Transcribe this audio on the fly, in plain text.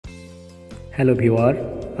Hello viewer,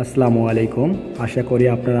 আসসালামু আলাইকুম। আশা করি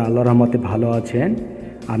আপনারা আল্লাহর রহমতে ভালো আছেন।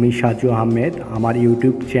 আমি সাজু আহমেদ। আমার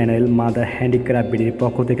ইউটিউব চ্যানেল মাদার হ্যান্ডিক্রাফট বিডির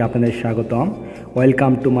পক্ষ থেকে আপনাদের স্বাগতম।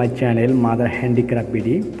 Welcome to my channel mother handicraft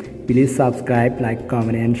BD. Please subscribe, like,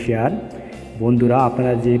 comment and share. বন্ধুরা,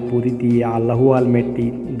 আপনারা যে পুঁতিটি আল্লাহু ওয়ালমেটটি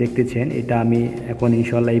দেখতেছেন, এটা আমি এখন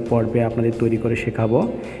ইনশাল্লাহ এই পর্বে আপনাদের তৈরি করে শেখাবো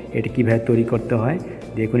এটি কীভাবে তৈরি করতে হয়।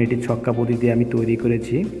 দেখুন, এটি ছক্কা পুঁতি দিয়ে আমি তৈরি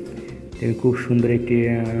করেছি। খুব সুন্দর একটি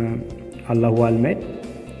আল্লাহু ওয়ালমেট।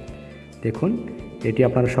 দেখুন, এটি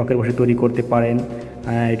আপনারা শখের বসে তৈরি করতে পারেন।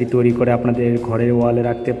 এটি তৈরি করে আপনাদের ঘরের ওয়ালে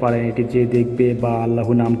রাখতে পারেন। এটি যে দেখবে বা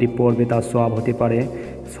আল্লাহু নামটি পড়বে তার সওয়াব হতে পারে।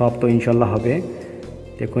 সব তো ইনশাল্লাহ হবে।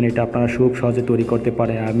 দেখুন, এটা আপনারা খুব সহজে তৈরি করতে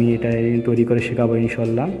পারে। আমি এটা তৈরি করে শেখাবো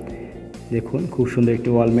ইনশাল্লাহ। দেখুন, খুব সুন্দর একটি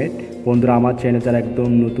ওয়ালমেট। বন্ধুরা, আমার চ্যানেল যারা একদম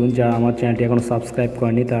নতুন, যারা আমার চ্যানেলটি এখনও সাবস্ক্রাইব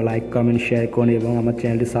করেনি, তারা লাইক, কমেন্ট, শেয়ার করুন এবং আমার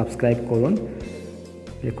চ্যানেলটি সাবস্ক্রাইব করুন।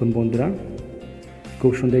 দেখুন বন্ধুরা,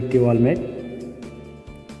 খুব সুন্দর একটি ওয়ালমেট।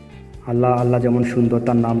 আল্লাহ যেমন সুন্দর,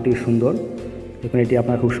 তার নামটি সুন্দর। দেখুন, এটি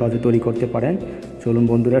আপনারা খুব সহজে তৈরি করতে পারেন। চলুন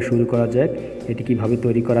বন্ধুরা, শুরু করা যাক। এটি কিভাবে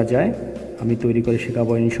তৈরি করা যায় আমি তৈরি করে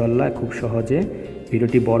শেখাবো ইনশাল্লাহ খুব সহজে।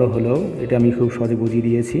 ভিডিওটি বড় হলেও এটা আমি খুব সহজে বুঝিয়ে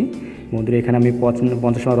দিয়েছি। বন্ধুরা, এখানে আমি 50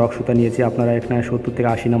 নম্বর রক সুতা নিয়েছি। আপনারা এখানে 70 থেকে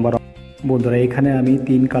 80 নম্বর। বন্ধুরা, এখানে আমি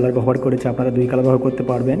 3 কালার ব্যবহার করেছি। আপনারা 2 কালার ব্যবহার করতে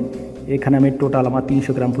পারবেন। এখানে আমি টোটাল আমার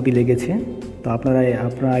 300 গ্রাম পুঁতি লেগেছে। তো আপনারা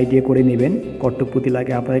আইডিয়া করে নেবেন কতটুকু পুঁতি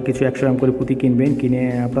লাগে। আপনারা কিছু 100 গ্রাম করে পুঁতি কিনবেন, কিনে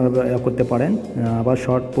আপনারা করতে পারেন। আবার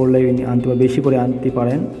শর্ট পড়লে আনতে বেশি করে আনতে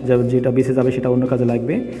পারেন, যেটা বেঁচে যাবে সেটা অন্য কাজে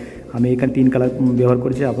লাগবে। আমি এখানে 3 কালার ব্যবহার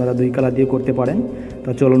করেছি, আপনারা 2 কালার দিয়ে করতে পারেন। তো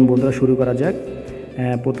চলুন বন্ধুরা, শুরু করা যাক।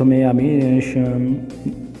 প্রথমে আমি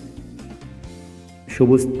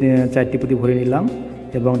সবুজ 4টি পুঁতি ভরে নিলাম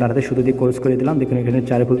এবং ডানাতে সুতো দিয়ে ক্রস করে দিলাম। দেখুন, এখানে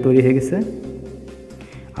 4 ফুল তৈরি হয়ে গেছে।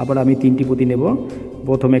 আবার আমি 3টি পুঁতি নেব।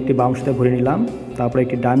 প্রথমে একটি বাম সুতা ভরে নিলাম, তারপরে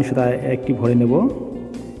একটি ডান সুতা একটি ভরে নেব।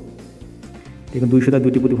 দেখুন, 2 সুতা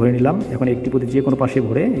 2টি পুঁতি ভরে নিলাম। এখন একটি পুঁতি যে কোনো পাশে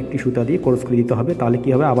ভরে একটি সুতা দিয়ে ক্রস করে দিতে হবে, তাহলে কী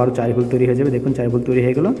হবে, আবারও 4 ফুল তৈরি হয়ে যাবে। দেখুন, 4 ফুল তৈরি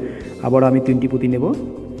হয়ে গেল। আবার আমি 3টি পুঁতি নেব,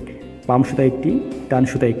 বাম সুতা একটি, ডান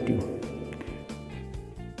সুতা একটি।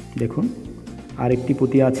 দেখুন, আরেকটি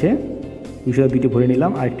পুঁতি আছে, 2 সুতা 2টি ভরে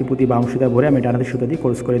নিলাম। আরেকটি পুঁতি বাম সুতা ভরে আমি ডান হাতের সুতা দিয়ে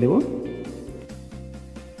ক্রস করে দেব।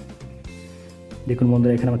 দেখুন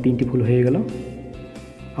বন্ধুরা, এখানে আমার 3টি ফুল হয়ে গেল।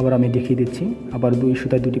 আবার আমি দেখিয়ে দিচ্ছি। আবার 2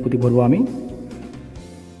 সুতায় 2টি পুঁতি ভরবো আমি।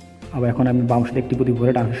 আবার এখন আমি বাম সুতা একটি পুঁতি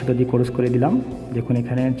ভরে ডান সুতা দিয়ে ক্রস করে দিলাম। দেখুন,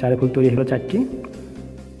 এখানে 4 ফুল তৈরি হলো, 4টি।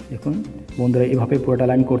 দেখুন বন্ধুরা, এভাবে পুরোটা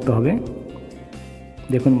লাইন করতে হবে।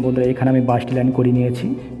 দেখুন বন্ধুরা, এখানে আমি 22টি লাইন করে নিয়েছি।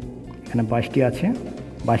 এখানে 22টি আছে,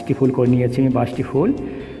 22টি ফুল করে নিয়েছি আমি, 22টি ফুল।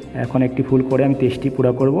 এখন একটি ফুল করে আমি 23টি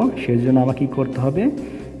পুরা করব। সেই জন্য আমাকে কী করতে হবে,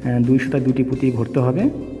 2 সুতায় 2টি পুঁতি ভরতে হবে।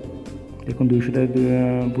 দেখুন, 2 সুতায়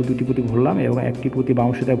 2টি পুঁতি ভরলাম এবং একটি পুঁতি বাম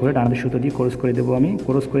সুতায় ভরে ডানাতে সুতো দিয়ে ক্রস করে দেবো। আমি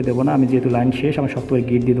ক্রস করে দেবো না, আমি যেহেতু লাইন শেষ, আমি শক্ত করে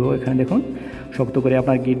গিট দিয়ে দেবো। এখানে দেখুন, শক্ত করে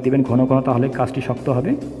আপনার গিট দেবেন ঘন ঘন, তাহলে কাজটি শক্ত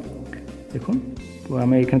হবে। দেখুন,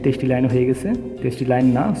 আমি এখানে 23টি লাইন হয়ে গেছে।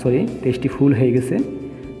 23টি ফুল হয়ে গেছে।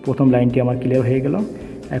 প্রথম লাইনটি আমার ক্লিয়ার হয়ে গেল।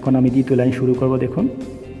 এখন আমি দ্বিতীয় লাইন শুরু করব। দেখুন,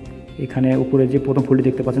 এখানে উপরে যে প্রথম ফুলটি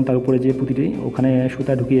দেখতে পাচ্ছেন, তার উপরে যে পুঁতিটি, ওখানে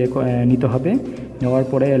সুতা ঢুকিয়ে নিতে হবে। নেওয়ার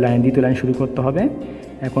পরে দ্বিতীয় লাইন শুরু করতে হবে।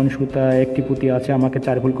 এখন সুতা একটি পুঁতি আছে, আমাকে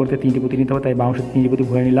 4 ফুল করতে 3টি পুঁতি নিতে হবে, তাই বাম সুতো 3টি পুঁতি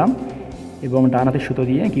ভরে নিলাম এবং ডান হাতের সুতো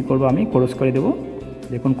দিয়ে কী করব, আমি ক্রস করে দেব।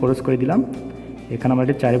 দেখুন, ক্রস করে দিলাম। এখানে আমার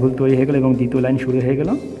 4 ফুল তৈরি হয়ে গেল এবং দ্বিতীয় লাইন শুরু হয়ে গেল।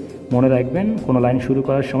 মনে রাখবেন, কোনো লাইন শুরু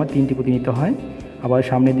করার সময় 3টি পুঁতি নিতে হয়। আবার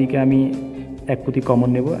সামনের দিকে আমি 1 পুঁতি কমন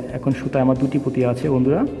নেব। এখন সুতা আমার 2টি পুঁতি আছে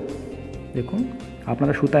বন্ধুরা। দেখুন,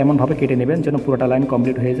 আপনারা সুতা এমনভাবে কেটে নেবেন যেন পুরোটা লাইন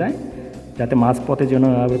কমপ্লিট হয়ে যায়, যাতে মাঝপথে যেন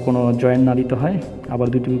কোনো জয়েন্ট না দিতে হয়। আবার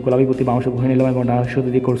 2টি গোলাপি পুঁতি বাউন্সে ভরে নিলাম এবং ডান সুতো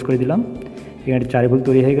দিয়ে ক্রস করে দিলাম। এখানে 4 ফুল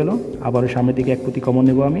তৈরি হয়ে গেল। আবারও সামনের দিকে 1 পুঁতি কমন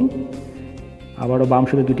নেব আমি। আবারও বাম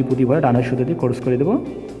সুতো 2টি পুঁতি ভরে ডান সুতো দিয়ে ক্রস করে দেব।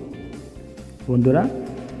 বন্ধুরা,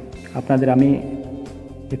 আপনাদের আমি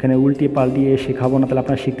এখানে উল্টিয়ে পাল্টিয়ে শেখাবো না, তাহলে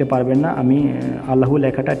আপনারা শিখতে পারবেন না। আমি আল্লাহু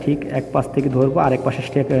লেখাটা ঠিক এক পাশ থেকে ধরবো, আরেক পাশে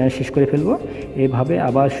শেষ করে ফেলবো। এইভাবে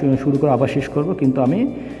আবার শুরু করে আবার শেষ করব, কিন্তু আমি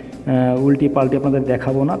উল্টিয়ে পাল্টে আপনাদের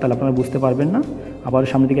দেখাবো না, তাহলে আপনারা বুঝতে পারবেন না। আবার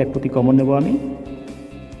সামনের দিকে 1 পুঁতি কমন নেব আমি।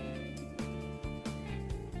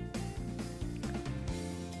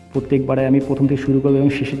 প্রত্যেকবারে আমি প্রথম থেকে শুরু করবো এবং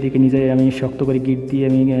শেষের দিকে নিজে আমি শক্ত করে গিট দিয়ে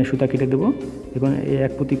আমি সুতা কেটে দেবো। দেখুন, এই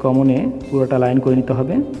 1 পুঁতি কমনে পুরোটা লাইন করে নিতে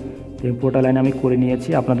হবে। এবং পুরোটা লাইন আমি করে নিয়েছি,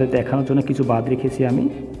 আপনাদের দেখানোর জন্য কিছু বাদ রেখেছি আমি।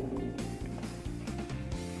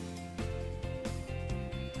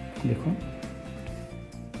 দেখুন,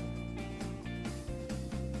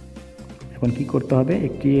 এখন কি করতে হবে,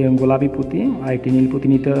 একটি গোলাপি পুঁতি আর একটি নীল পুঁতি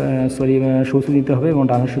সুতো নিতে হবে এবং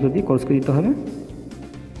ডান সুতো দিয়ে ক্রস করে দিতে হবে।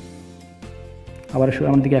 আবার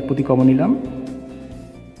আমার দিকে 1 পুঁতি কমন নিলাম।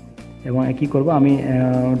 এবং কী করব, আমি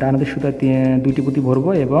ডান হাতের সুতা দুইটি পুঁতি ভরবো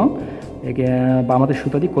এবং বাম হাতের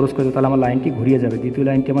সুতা দিয়ে ক্রস করে দেবো, তাহলে আমার লাইনটি ঘুরিয়ে যাবে। দ্বিতীয়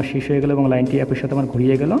লাইনটি আমার শেষ হয়ে গেল এবং লাইনটি একই সাথে আমার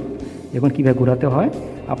ঘুরিয়ে গেল। এখন কীভাবে ঘোরাতে হয়,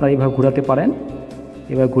 আপনারা এইভাবে ঘোরাতে পারেন,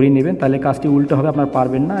 এবার ঘুরিয়ে নেবেন, তাহলে কাজটি উল্টো হবে, আপনারা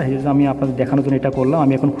পারবেন না। এই জন্য আমি আপনাদের দেখানোর জন্য এটা করলাম।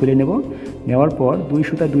 আমি এখন খুলে নেব, নেওয়ার পর 2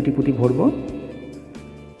 সুতায় 2টি পুঁতি ভরবো।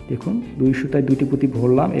 দেখুন 2 সুতায় 2টি পুঁতি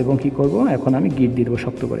ভরলাম এবং কি করব, এখন আমি গিট দিয়ে দেবো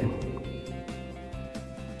শক্ত করে।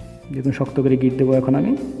 দেখুন শক্ত করে গিট দেবো এখন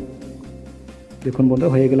আমি। দেখুন বন্ধু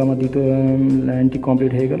হয়ে গেল, আমার দ্বিতীয় লাইনটি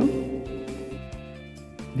কমপ্লিট হয়ে গেল।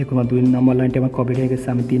 দেখুন আমার 2 নম্বর লাইনটি আমার কমপ্লিট হয়ে গেছে।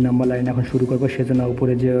 আমি 3 নম্বর লাইন এখন শুরু করবো। সেজন্য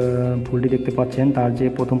উপরে যে ফুলটি দেখতে পাচ্ছেন, তার যে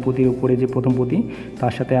প্রথম পুঁতির উপরে যে প্রথম পুঁতি,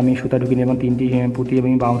 তার সাথে আমি সুতা ঢুকিয়ে নিলাম 3টি পুঁতি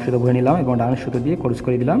এবং বাম সুতা ভরে নিলাম এবং ডান সুতো দিয়ে ক্রস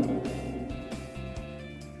করে দিলাম।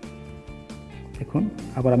 দেখুন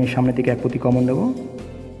আবার আমি সামনের দিকে 1 পুঁতি কমন নেব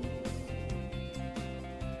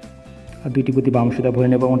আর 2টি পুঁতি বাম সুতা ভরে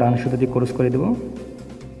নেব এবং ডান সুতো দিয়ে ক্রস করে দেব।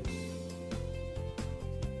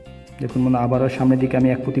 দেখুন মানে আবারও সামনের দিকে আমি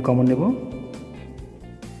 1 পুঁতি কমন নেব,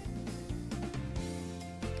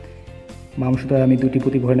 বাম সুতায় আমি 2টি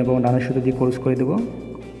পুঁতি ভরে নেব এবং ডানের সুতো দিয়ে ক্রস করে দেব।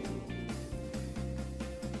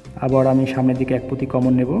 আবার আমি সামনের দিকে 1 পুঁতি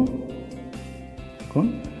কমন নেব দেখুন,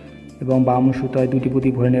 এবং বাম সুতায় 2টি পুঁতি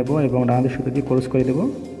ভরে নেব এবং ডানের সুতো দিয়ে ক্রস করে দেব।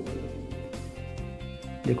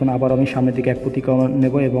 দেখুন আবার আমি সামনের দিকে 1 পুঁতি কমন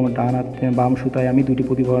নেব এবং বাম সুতায় আমি 2টি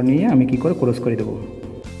পুঁতি ভরে নিয়ে আমি কি করে ক্রস করে দেব।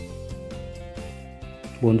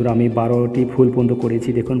 বন্ধুরা আমি 12টি ফুল পর্যন্ত করেছি।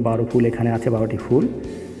 দেখুন 12 ফুল এখানে আছে, 12টি ফুল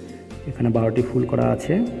এখানে 12টি ফুল করা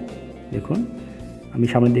আছে। দেখুন আমি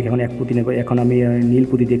সামনের দিকে এখন 1 পুঁতি নেব। এখন আমি নীল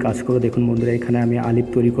পুঁতি দিয়ে কাজ করব। দেখুন বন্ধুরা এখানে আমি আলিপ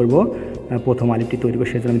তৈরি করব, প্রথম আলিপটি তৈরি করব,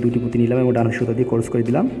 সেজন্য আমি 2টি পুঁতি নিলাম এবং ডান সুতো দিয়ে ক্রস করে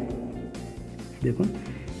দিলাম। দেখুন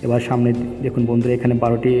এবার সামনে দেখুন বন্ধুরা এখানে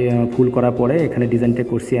 12টি ফুল করার পরে এখানে ডিজাইনটা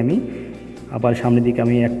করছি আমি। আবার সামনের দিকে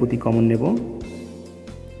আমি 1 পুঁতি কমন নেব।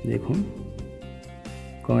 দেখুন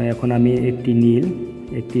এখন আমি একটি নীল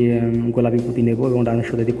একটি গোলাপি পুঁতি নেব এবং ডান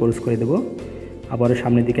সুতো দিয়ে ক্রস করে দেব। আবারও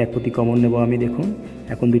সামনের দিকে 1 পুঁতি কমন নেব আমি। দেখুন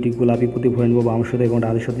এখন 2টি গোলাপি পুঁতি ভরে নেব বাম সুতো এবং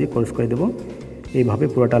ডান সুতো দিয়ে ক্রস করে দেব। এইভাবে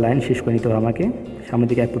পুরোটা লাইন শেষ করে নিতে হবে আমাকে। সামনের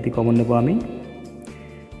দিকে 1 পুঁতি কমন নেব আমি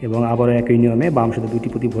এবং আবারও একই নিয়মে বাম সুতো 2টি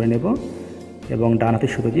পুঁতি ভরে নেব এবং ডান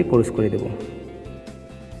হাতের সুতো দিয়ে ক্রস করে দেব।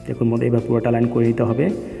 দেখুন বন্ধু এবার পুরোটা লাইন করে নিতে হবে।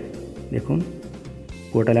 দেখুন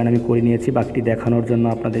পুরোটা লাইন আমি করে নিয়েছি, বাকিটি দেখানোর জন্য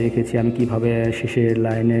আপনাদের রেখেছি আমি কিভাবে শেষের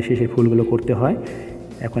লাইনে শেষের ফুলগুলো করতে হয়।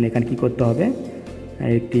 এখন এখানে কি করতে হবে,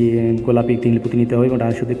 একটি গোলাপি নীল পুঁতি নিতে হবে এবং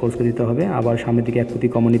ডান সুতো ক্রস করে দিতে হবে। আবার সামনের দিকে 1 পুঁতি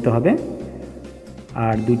কমন নিতে হবে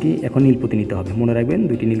আর 2টি এখন নীল পুঁতি নিতে হবে। মনে রাখবেন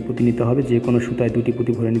 2টি নীল পুঁতি নিতে হবে, যে কোনো সুতায় 2টি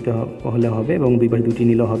পুঁতি ভরে নিতে হলে হবে এবং 2 পাশে 2টি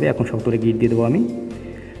নিলেও হবে। এখন শক্ত করে গিট দিয়ে দেবো আমি।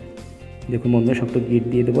 দেখুন বন্ধুরা শক্ত গিট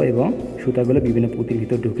দিয়ে দেবো এবং সুতাগুলো বিভিন্ন পুঁতির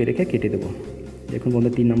ভিতর ঢুকে রেখে কেটে দেবো। দেখুন বন্ধু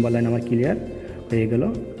 3 নম্বর লাইন আমার ক্লিয়ার হয়ে গেল।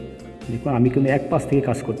 দেখুন আমি কিন্তু 1 পাশ থেকে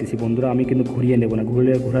কাজ করতেছি বন্ধুরা, আমি কিন্তু ঘুরিয়ে নেব না,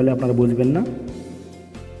 ঘুরালে আপনারা বুঝবেন না।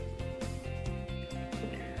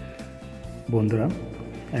 বন্ধুরা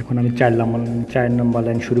এখন আমি 4 নম্বর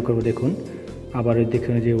লাইন শুরু করব। দেখুন আবার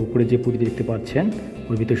দেখুন যে উপরে যে পুঁতি দেখতে পাচ্ছেন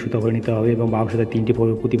ওর ভিতরে সুতা ভরে নিতে হবে এবং বাম সুতায় 3টি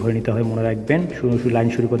পুঁতি ভরে নিতে হবে। মনে রাখবেন লাইন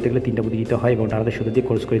শুরু করতে গেলে 3টা পুঁতি দিতে হয় এবং ডান হাতের সুতা দিয়ে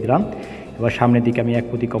ক্রস করে দিলাম। এবার সামনের দিকে আমি 1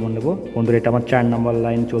 পুঁতি কমন নেব। বন্ধুরা এটা আমার 4 নম্বর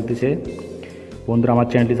লাইন চলতেছে। বন্ধুরা আমার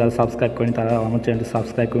চ্যানেলটি যারা সাবস্ক্রাইব করেন তারা আমার চ্যানেলটি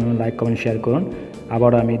সাবস্ক্রাইব করুন, লাইক কমেন্ট শেয়ার করুন।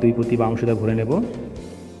 আবার আমি 2 পুঁতি বাম সুতা ভরে নেব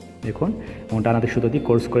দেখুন এবং ডান হাতের সুতা দিয়ে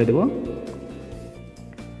ক্রস করে দেব।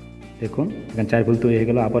 দেখুন এখানে 4 ফুল তৈরি হয়ে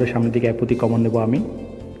গেল। আবারও সামনের দিকে 1 পুঁতি কমন নেব আমি।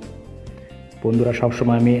 বন্ধুরা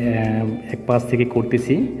সবসময় আমি 1 পাশ থেকে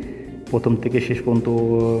করতেছি, প্রথম থেকে শেষ পর্যন্ত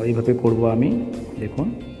এইভাবে করব আমি। দেখুন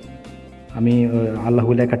আমি আল্লাহু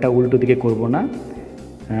লেখাটা উল্টো দিকে করব না,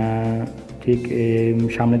 ঠিক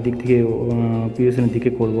সামনের দিক থেকে পিছনের দিকে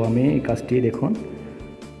করব আমি এই কাজটি। দেখুন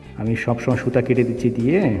আমি সবসময় সুতা কেটে দিচ্ছি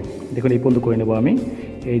দিয়ে দেখুন এই পর্যন্ত করে নেব আমি।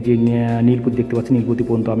 এই যে নীল পুঁতি দেখতে পাচ্ছি, নীল পুঁতি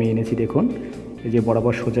পর্যন্ত আমি এনেছি। দেখুন এই যে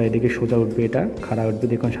বরাবর সোজা এদিকে সোজা উঠবে, এটা খাড়া উঠবে।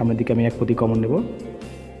 দেখুন সামনের দিকে আমি 1 পুঁতি কমন নেব।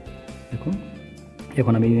 দেখুন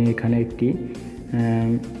এখন আমি এখানে একটি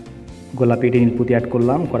গোলাপি নীল পুঁতি অ্যাড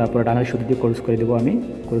করলাম, করার পরে ডানের সুতো দিয়ে ক্রস করে দেবো আমি,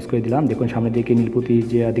 ক্রস করে দিলাম। দেখুন সামনের দিকে নীল পুঁতি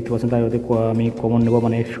যে দেখতে পাচ্ছেন তার আমি কমন নেব,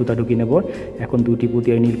 মানে সুতা ঢুকিয়ে নেব। এখন 2টি পুঁতি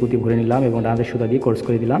নীল পুঁতি ভরে নিলাম এবং ডানের সুতা দিয়ে ক্রস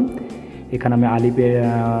করে দিলাম। এখানে আমি আলিপের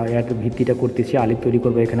ভিত্তিটা করতেছি, আলিপ তৈরি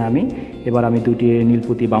করবো এখানে আমি। এবার আমি 2টি নীল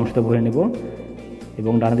পুঁতি বাম সুতা ভরে নেব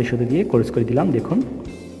এবং ডানের সুতো দিয়ে ক্রস করে দিলাম। দেখুন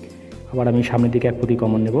আবার আমি সামনের দিকে 1 পুঁতি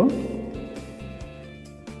কমন নেব,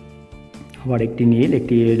 আবার একটি নীল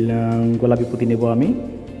একটি গোলাপি পুঁতি নেব আমি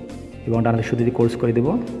এবং ডানের সুতো দিয়ে ক্রস করে দেব।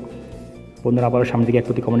 বন্ধুরা আবারও সামনের দিকে 1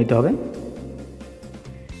 পুঁতি কমন নিতে হবে।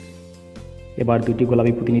 এবার 2টি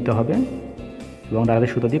গোলাপি পুঁতি নিতে হবে এবং ডানের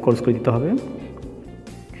সুতো দিয়ে ক্রস করে দিতে হবে।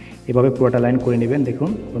 এভাবে পুরোটা লাইন করে নেবেন। দেখুন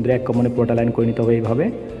বন্ধুরা 1 কমনে পুরোটা লাইন করে নিতে হবে এইভাবে।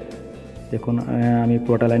 দেখুন আমি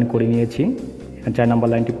পুরোটা লাইন করে নিয়েছি, এখানে 4 নম্বর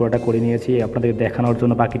লাইনটি পুরোটা করে নিয়েছি। আপনাদের দেখানোর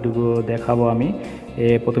জন্য বাকিটুকু দেখাবো আমি।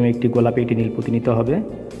 প্রথমে একটি গোলাপি একটি নীল পুঁতি নিতে হবে,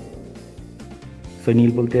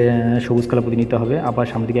 নীল বলতে সবুজ কালার পুঁতি নিতে হবে। আবার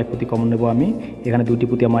সামনে দিকে এক পুঁতি কমন নেব আমি, এখানে 2টি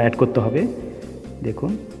পুঁতি আমার অ্যাড করতে হবে।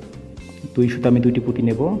 দেখুন 2 সুতো আমি 2টি পুঁতি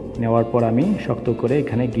নেব, নেওয়ার পর আমি শক্ত করে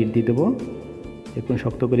এখানে গিট দিয়ে দেবো। দেখুন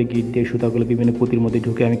শক্ত করে গিট দিয়ে সুতাগুলো বিভিন্ন পুঁতির মধ্যে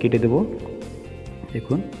ঢুকে আমি কেটে দেবো।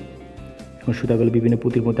 দেখুন এখন সুতাগুলো বিভিন্ন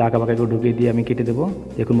পুঁতির মধ্যে আঁকা বাঁকা করে ঢুকিয়ে দিয়ে আমি কেটে দেবো।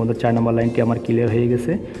 দেখুন বন্ধু 4 নম্বর লাইনটি আমার ক্লিয়ার হয়ে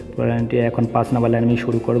গেছে। লাইনটি এখন 5 নম্বর লাইন আমি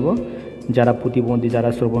শুরু করব। যারা প্রতিবন্ধী, যারা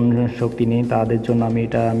শ্রবণ শক্তি নেই তাদের জন্য আমি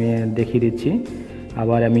দেখিয়ে দিচ্ছি।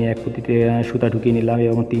 আবার আমি এক পুঁতিতে সুতা ঢুকিয়ে নিলাম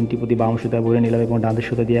এবং 3টি পুঁতি বাম সুতা ভরে নিলাম এবং ডাঁদের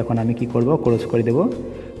সুতা দিয়ে এখন আমি কি করব, ক্রস করে দেব।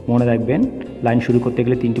 মনে রাখবেন লাইন শুরু করতে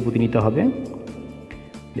গেলে 3টি পুঁতি নিতে হবে।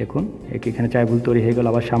 দেখুন এখানে 4 ভুল তৈরি হয়ে গেল।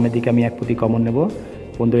 আবার সামনের দিকে আমি এক পুঁতি কমন নেব।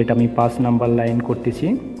 বন্ধু এটা আমি 5 নম্বর লাইন করতেছি।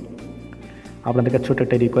 আপনাদের কাছে ছোট্ট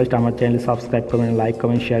একটা রিকোয়েস্ট, আমার চ্যানেল সাবস্ক্রাইব করবেন, লাইক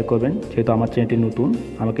কমেন্ট শেয়ার করবেন, যেহেতু আমার চ্যানেলটি নতুন,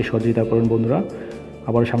 আমাকে সহযোগিতা করুন বন্ধুরা।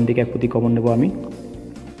 আবার সামনের দিকে এক পুঁতি কমন নেব আমি,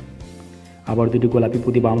 আবার 2টি গোলাপি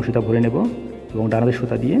পুঁতি বাম সুতা ভরে নেব এবং ডানাদের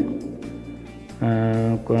সুতা দিয়ে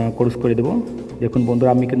ক্রস করে দেব। দেখুন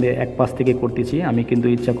বন্ধুরা আমি কিন্তু এক পাশ থেকে করতেছি, আমি কিন্তু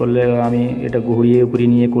ইচ্ছা করলে আমি এটা ঘুরিয়ে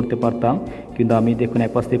ঘুরিয়ে নিয়ে করতে পারতাম, কিন্তু আমি দেখুন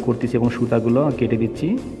এক পাশ থেকে করতেছি এবং সুতাগুলো কেটে দিচ্ছি।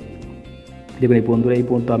 দেখুন এই বন্ধুরা এই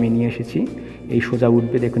পর্যন্ত আমি নিয়ে এসেছি, এই সোজা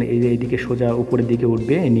উঠবে। দেখুন এইদিকে সোজা উপরের দিকে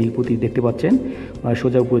উঠবে, নীল পুঁতি দেখতে পাচ্ছেন,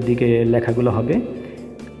 সোজা উপরের দিকে লেখাগুলো হবে।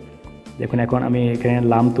 দেখুন এখন আমি এখানে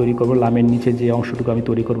লাম তৈরি করব, লামের নিচে যে অংশটুকু আমি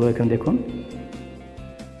তৈরি করব এখানে দেখুন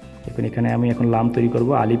এখানে আমি এখন লাম তৈরি করব।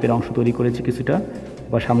 আলিপের অংশ তৈরি করেছি কিছুটা,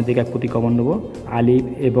 বা সামনের দিকে এক পুঁতি কমন নেব। আলিপ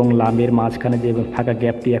এবং লামের মাঝখানে যে ফাঁকা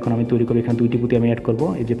গ্যাপটি এখন আমি তৈরি করব, এখানে 2টি পুঁতি আমি অ্যাড করব।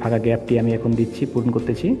 এই যে ফাঁকা গ্যাপটি আমি এখন দিচ্ছি, পূরণ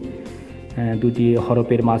করতেছি। 2টি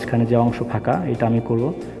হরফের মাঝখানে যে অংশ ফাঁকা এটা আমি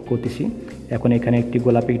করতেছি। এখন এখানে একটি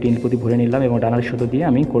গোলাপি নীল পুঁতি ভরে নিলাম এবং ডানার সুতো দিয়ে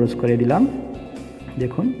আমি ক্রস করে দিলাম।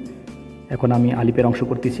 দেখুন এখন আমি আলিপের অংশ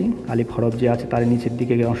করতেছি, আলিপ হরফ যে আছে তার নিচের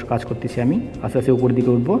দিকে অংশ কাজ করতেছি আমি। আস্তে আস্তে উপরের দিকে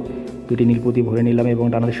উঠবো, 2টি নীল পুঁতি ভরে নিলাম এবং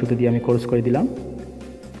ডানার সুতো দিয়ে আমি ক্রস করে দিলাম।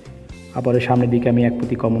 আবার সামনের দিকে আমি এক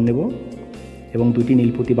পুঁতি কমন নেব এবং 2টি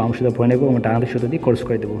নীল পুঁতি বাম সুতো ভরে নেব এবং ডানার সুতো দিয়ে ক্রস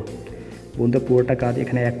করে দেবো। বন্ধু পুরোটা কাজ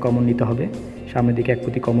এখানে এক কমন নিতে হবে। সামনের দিকে এক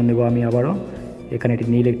পুঁতি কমন নেব আমি, আবারও এখানে একটি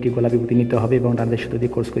নীল একটি গোলাপি পুঁতি নিতে হবে এবং ডানাদের সুতো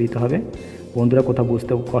দিয়ে ক্রস করে দিতে হবে। বন্ধুরা কোথাও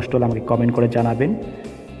বুঝতে কষ্ট হলে আমাকে কমেন্ট করে জানাবেন,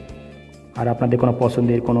 আর আপনাদের কোনো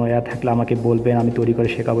পছন্দের কোনো থাকলে আমাকে বলবেন, আমি তৈরি করে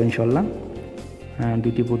শেখাবো ইনশাল্লাহ।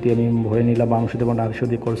 2টি পুঁতি আমি ভরে নিলাম বাম সুতো এবং ডানাদের সুতো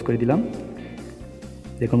দিয়ে ক্রস করে দিলাম।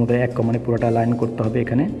 দেখুন মতো এক কমনে পুরোটা লাইন করতে হবে,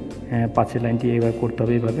 এখানে 5 লাইনটি এবার করতে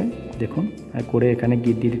হবে এইভাবে। দেখুন করে এখানে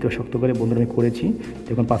গিট দিয়ে দিতে শক্ত করে। বন্ধুরা আমি করেছি,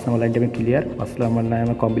 দেখুন 5 নম্বর লাইনটা আমি ক্লিয়ার, 5 নম্বর লাইন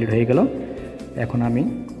আমার কমপ্লিট হয়ে গেল। এখন আমি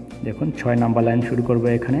দেখুন 6 নম্বর লাইন শুরু করব।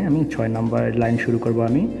 এখানে আমি 6 নম্বর লাইন শুরু করব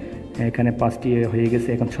আমি, এখানে 5টি হয়ে গেছে,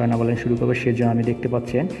 এখন 6 নম্বর লাইন শুরু করবো। সেজন্য আমি দেখতে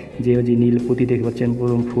পাচ্ছেন যে নীল পুঁতি দেখতে পাচ্ছেন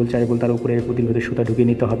ফুল 4 ফুল, তার উপরে পুঁতির ভিতরে সুতা ঢুকিয়ে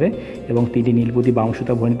নিতে হবে এবং 3টি নীল পুঁতি বাম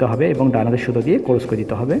সুতা ভরে নিতে হবে এবং ডানাদের সুতো দিয়ে ক্রস করে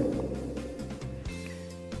দিতে হবে।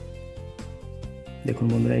 দেখুন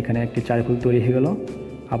বন্ধুরা এখানে একটি 4 ফুল তৈরি হয়ে গেল।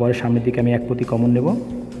 আবার সামনের দিকে আমি এক পুঁতি কমন নেব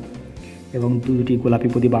এবং 2টি গোলাপি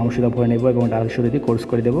পুঁতি বাম সুতা ভরে নেব এবং ডানাদের সুতো দিয়ে ক্রস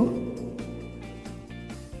করে দেব।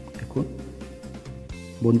 দেখুন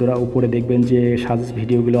বন্ধুরা উপরে দেখবেন যে সাজেস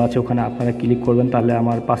ভিডিওগুলো আছে, ওখানে আপনারা ক্লিক করবেন, তাহলে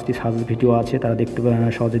আমার 5টি সাজেস ভিডিও আছে, তারা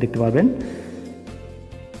সহজে দেখতে পারবেন।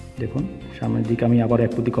 দেখুন সামনের দিকে আমি আবার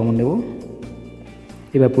এক পুঁতি কমন নেব,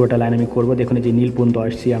 এবার পুরোটা লাইন আমি করব। দেখুন যে নীল পর্যন্ত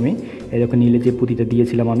আসছি আমি, এই দেখুন নীলের যে পুঁতিটা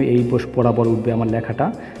দিয়েছিলাম আমি, এই বরাবর উঠবে আমার লেখাটা।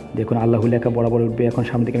 দেখুন আল্লাহু লেখা বরাবর উঠবে। এখন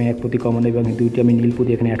সামনে থেকে আমি এক পুঁতি কমন নেব এবং 2টি আমি নীল পুঁতি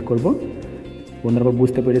এখানে অ্যাড করব। বন্ধুরা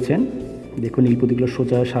বুঝতে পেরেছেন, দেখুন নীল পুঁতিগুলো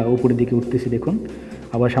সোজা উপরের দিকে উঠতেছি। দেখুন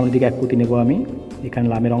আবার সামনের দিকে এক পুঁতি নেব আমি, এখানে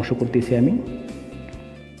লামের অংশ করতেছি আমি।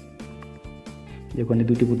 দেখুন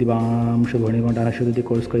 2টি পুঁতি বাম অংশ ভরে এবং ডানার সুতো দিয়ে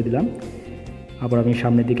ক্রস করে দিলাম। আবার আমি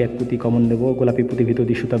সামনের দিকে এক পুঁতি কমন নেব, গোলাপি পুঁতি ভিতর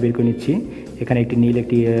দিয়ে সুতা বের করে নিচ্ছি। এখানে একটি নীল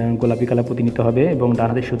একটি গোলাপি কালার পুঁতি নিতে হবে এবং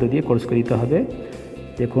ডানাদের সুতো দিয়ে ক্রস করে দিতে হবে।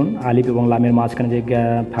 দেখুন আলিপ এবং লামের মাঝখানে যে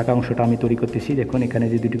ফাঁকা অংশটা আমি তৈরি করতেছি, দেখুন এখানে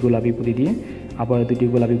যে 2টি গোলাপি পুঁতি দিয়ে আবার 2টি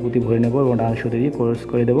গোলাপি পুঁতি ভরে নেব এবং ডানার সুতো দিয়ে ক্রস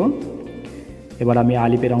করে দেব। এবার আমি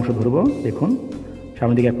আলিপের অংশ ধরব। দেখুন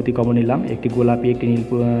সামনের দিকে এক পুঁতি কমন নিলাম, একটি গোলাপি একটি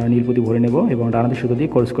নীল পুঁতি ভরে নেব এবং ডানাদের সুতো দিয়ে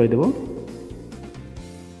ক্রস করে দেব।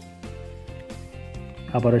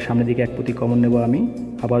 আবার সামনের দিকে এক পুঁতি কমন নেব আমি,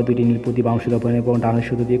 আবার 2টি নীল পুঁতি বাম সুতো ভরে নেব এবং ডানার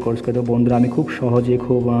সুতো দিয়ে ক্রস করে দেবো। বন্ধুরা আমি খুব সহজে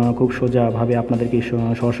খুব সোজাভাবে আপনাদেরকে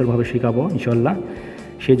সহজভাবে শেখাবো ইনশাল্লাহ।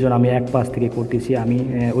 সেই জন্য আমি এক পাশ থেকে করতেছি, আমি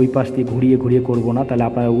ওই পাশ দিয়ে ঘুরিয়ে ঘুরিয়ে করব না, তাহলে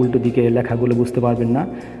আপনারা উল্টো দিকে লেখাগুলো বুঝতে পারবেন না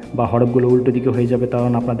বা হরফগুলো উল্টো দিকে হয়ে যাবে,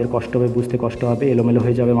 তখন আপনাদের কষ্ট হবে, বুঝতে কষ্ট হবে, এলোমেলো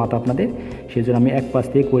হয়ে যাবে মাথা আপনাদের। সেই জন্য আমি এক পাশ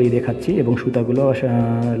থেকে করিয়ে দেখাচ্ছি এবং সুতাগুলো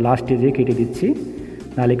লাস্টে যেয়ে কেটে দিচ্ছি,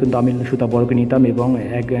 নাহলে কিন্তু আমি সুতা বড় করে নিতাম এবং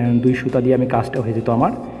 2 সুতা দিয়ে আমি কাজটা হয়ে যেত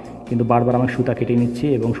আমার, কিন্তু বারবার আমার সুতা কেটে নিচ্ছি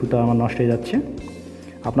এবং সুতা আমার নষ্ট হয়ে যাচ্ছে।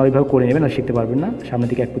 আপনারা ওইভাবে করে নেবেন, আর শিখতে পারবেন না। সামনের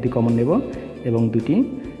দিকে এক পুঁতি কমন নেব এবং দুটি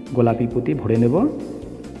গোলাপি পুঁতি ভরে নেব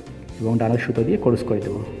এবং ডানার সুতো দিয়ে ক্রস করে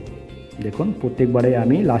দেবো। দেখুন প্রত্যেকবারে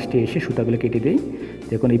আমি লাস্টে এসে সুতাগুলো কেটে দিই।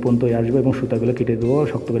 দেখুন এই পর্যন্ত আসবো এবং সুতাগুলো কেটে দেবো,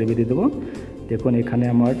 শক্ত করে বেঁধে দেবো। দেখুন এখানে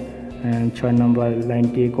আমার 6 নম্বর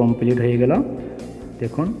লাইনটি কমপ্লিট হয়ে গেল।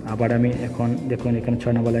 দেখুন আবার আমি এখন দেখুন এখানে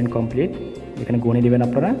 6 নম্বর লাইন কমপ্লিট, এখানে গুনে নেবেন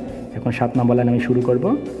আপনারা। এখন 7 নম্বর লাইন আমি শুরু করব।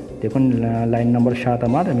 দেখুন লাইন নম্বর 7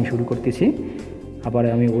 আমার আমি শুরু করতেছি। আবার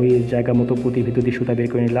আমি ওই জায়গা মতো পুঁতি ভিতর দিয়ে সুতা বের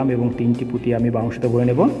করে নিলাম এবং 3টি পুঁতি আমি বাম সুতো ভরে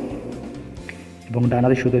নেব এবং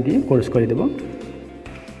ডানার সুতো দিয়ে ক্রস করে দেব।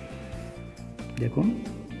 দেখুন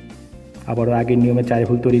আবারও আগের নিয়মে 4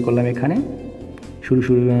 ফুল তৈরি করলাম। এখানে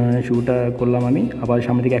শুরুটা করলাম আমি। আবার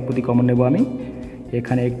সামনে দিকে এক পুঁতি কমন নেব আমি।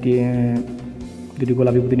 এখানে দুটি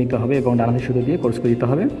গোলাপি পুঁতি নিতে হবে এবং ডানার সুতো দিয়ে ক্রস করে দিতে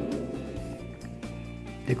হবে।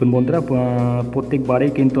 দেখুন বন্ধুরা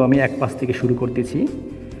প্রত্যেকবারেই কিন্তু আমি এক পাশ থেকে শুরু করতেছি।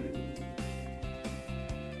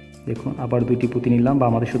 দেখুন আবার দুইটি পুঁতি নিলাম বা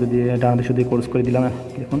আমাদের সুতো দিয়ে ডানার সুতো দিয়ে ক্রস করে দিলাম।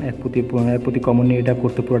 দেখুন এক পুঁতি কমন নিয়ে এটা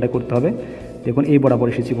পুরোটা করতে হবে। দেখুন এই বরাবর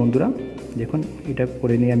এসেছি বন্ধুরা। দেখুন এটা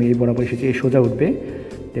করে নিয়ে আমি এই বরাবর এসেছি, এই সোজা উঠবে।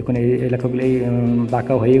 দেখুন এই লেখাগুলো এই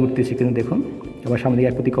বাঁকা হয়ে উঠতেছি কিন্তু দেখুন। আবার সামনে দিকে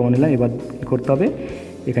এক পুঁতি কমন নিলাম। এবার কী করতে হবে,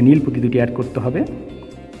 এখানে নীল পুঁতি দুটি অ্যাড করতে হবে।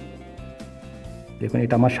 দেখুন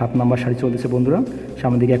এটা আমার 7 নম্বর শাড়ি চলতেছে বন্ধুরা।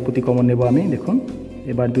 সামনের দিকে এক পুঁতি কমন নেব আমি। দেখুন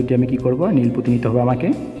এবার দুটি আমি কি করব, নীল পুঁতি নিতে হবে আমাকে।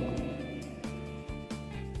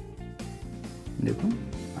 দেখুন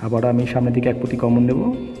আবার আমি সামনের দিকে এক পুঁতি কমন নেব।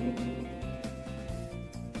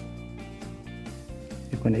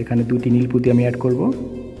 দেখুন এখানে দুটি নীল পুঁতি আমি অ্যাড করব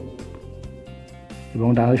এবং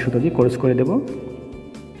ডানার সুতো দিয়ে ক্রস করে দেব।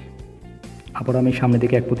 আবার আমি সামনের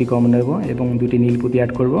দিকে এক পুঁতি কমন নেব এবং দুটি নীল পুঁতি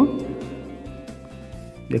অ্যাড করব।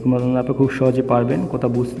 দেখুন আপনারা খুব সহজে পারবেন। কোথাও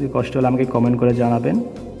বুঝতে কষ্ট হলে আমাকে কমেন্ট করে জানাবেন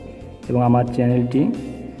এবং আমার চ্যানেলটি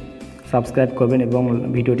সাবস্ক্রাইব করবেন এবং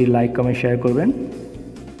ভিডিওটি লাইক কমেন্ট শেয়ার করবেন।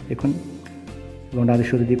 দেখুন এবং ডানার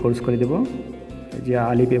সুতো দিয়ে ক্রস করে দেব। যে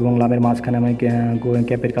আলিফ এবং লামের মাঝখানে আমি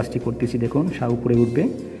ক্যাপের কাজটি করতেছি। দেখুন উপরে উঠবে।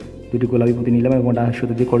 দুটি গোলাপি পুঁতি নিলাম এবং ডানার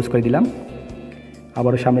সুতো দিয়ে ক্রস করে দিলাম।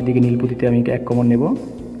 আবারও সামনের দিকে নীল পুঁতিতে আমি এক কমন নেব।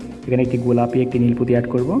 এখানে একটি গোলাপি একটি নীল পুঁতি অ্যাড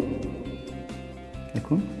করব।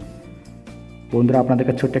 দেখুন বন্ধুরা আপনাদের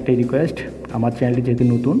কাছে ছোট্ট একটা রিকোয়েস্ট, আমার চ্যানেলটি যেহেতু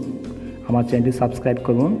নতুন, আমার চ্যানেলটি সাবস্ক্রাইব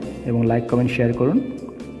করুন এবং লাইক কমেন্ট শেয়ার করুন।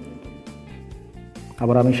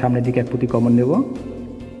 আবার আমি সামনের দিকে এক পুঁতি কমন নেব।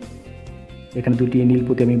 এখানে দুটি নীল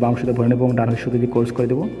পুঁতি আমি বাম সুতো ভরে নেব এবং ডানার সুতো দিয়ে ক্রস করে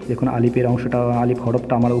দেবো। দেখুন আলিফের অংশটা, আলিফ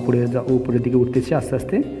হরফটা আমার উপরের দিকে উঠতেছে আস্তে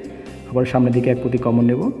আস্তে। আবার সামনের দিকে এক পুঁতি কমন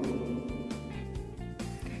নেব।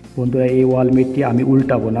 বন্ধুরা এই ওয়ালমেটটি আমি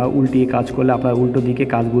উল্টাবো না, উল্টিয়ে কাজ করলে আপনার উল্টো দিকে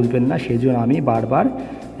কাজ বুঝবেন না, সেই জন্য আমি বারবার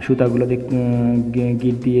সুতাগুলো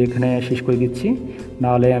গিট দিয়ে এখানে শেষ করে দিচ্ছি।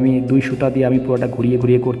 নাহলে আমি 2 সুতা দিয়ে আমি পুরোটা ঘুরিয়ে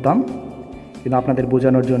ঘুরিয়ে করতাম, কিন্তু আপনাদের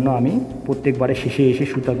বোঝানোর জন্য আমি প্রত্যেকবারে শেষে এসে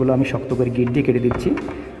সুতাগুলো আমি শক্ত করে গিট দিয়ে কেটে দিচ্ছি।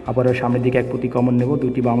 আবারও সামনের দিকে এক পুঁতি কমন নেব,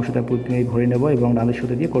 দুটি বাম সুতা পুঁতি ভরে নেব এবং ডানের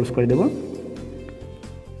সুতো দিয়ে ক্রস করে দেব।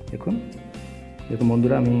 দেখুন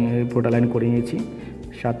বন্ধুরা আমি পুরোটা লাইন করে নিয়েছি।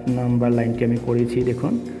 7 নম্বর লাইনটি আমি করেছি।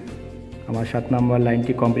 দেখুন আমার 7 নম্বর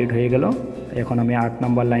লাইনটি কমপ্লিট হয়ে গেল। এখন আমি 8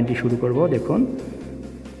 নম্বর লাইনটি শুরু করব। দেখুন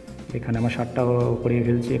এখানে আমার 7টা করে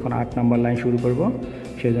ফেলছি, এখন 8 নম্বর লাইন শুরু করব।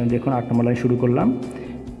 সেই জন্য দেখুন 8 নম্বর লাইন শুরু করলাম।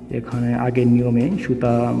 এখানে আগের নিয়মে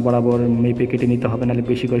সুতা বরাবর মেপে কেটে নিতে হবে, নাহলে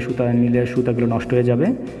বেশি করে সুতা নিলে সুতাগুলো নষ্ট হয়ে যাবে।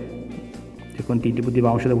 দেখুন 3টি পুঁতি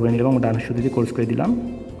বাম সুতা ভরে নিলাম এবং ডান সুতো দিয়ে ক্রস করে দিলাম।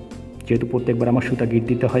 যেহেতু প্রত্যেকবার আমার সুতা গিট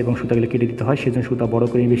দিতে হয় এবং সুতাগুলো কেটে দিতে হয়, সেজন্য সুতা বড়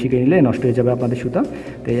করে বেশি করে নিলে নষ্ট হয়ে যাবে আপনাদের সুতা।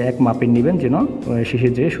 তাই এক মাপের নেবেন যেন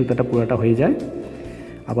শেষের যে সুতাটা পুরোটা হয়ে যায়।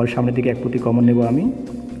 আবার সামনের দিকে এক পুঁতি কমন নেব আমি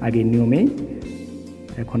আগের নিয়মেই।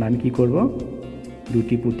 এখন আমি কি করব,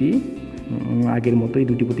 দুটি পুঁতি আগের মতোই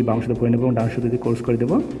দুটি পুঁতি বাম সুতো ভরে নেব এবং ডান সুতো দিয়ে ক্রস করে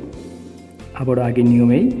দেব। আবারও আগের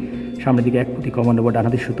নিয়মেই সামনের দিকে এক পুঁতি কমন নেব ডান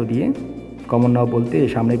হাতের সুতো দিয়ে। কমন নেওয়া বলতে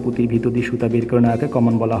সামনের পুঁতির ভিতর দিয়ে সুতা বের করে নেওয়াকে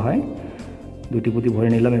কমন বলা হয়। দুটি পুঁতি ভরে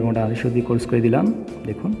নিলাম এবং ডান হাতের সুতো দিয়ে ক্রস করে দিলাম।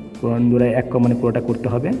 দেখুন পুরোটাই এক কমনে পুরোটা করতে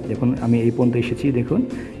হবে। দেখুন আমি এই পর্যন্ত এসেছি। দেখুন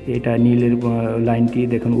এটা নীলের লাইনটি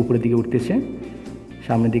দেখুন উপরের দিকে উঠতেছে।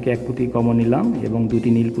 সামনের দিকে এক পুঁতি কমন নিলাম এবং দুটি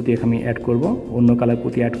নীল পুঁতি আমি অ্যাড করব। অন্য কালার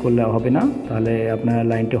পুঁতি অ্যাড করলে হবে না, তাহলে আপনার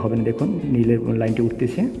লাইনটি হবে না। দেখুন নীলের লাইনটি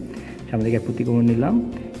উঠতেছে। সামনে দিকে এক পুঁতি কমন নিলাম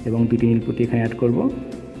এবং দুটি নীল পুঁতি এখানে অ্যাড করব।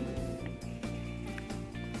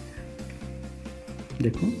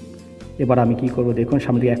 দেখুন এবার আমি কি করব, দেখুন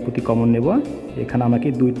সামনে দিকে এক পুঁতি কমন নেব। এখানে আমাকে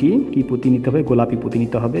দুইটি কি পুঁতি নিতে হবে, গোলাপি পুঁতি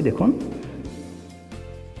নিতে হবে। দেখুন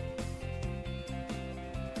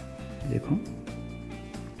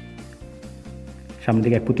সামনে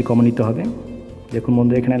দিকে এক পুঁতি কমন নিতে হবে। দেখুন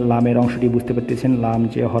বন্ধুরা এখানে লামের অংশটি বুঝতে পারতেছেন, লাম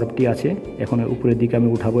যে হরফটি আছে এখন উপরের দিকে আমি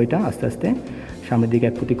উঠাবো এটা আস্তে আস্তে। সামনের দিকে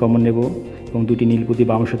এক পুঁতি কমন নেব এবং দুটি নীল পুঁতি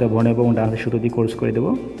বাম সুতো ভরে নেব এবং ডান সুতো দিয়ে ক্রস করে দেব।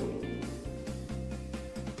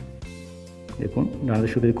 দেখুন ডান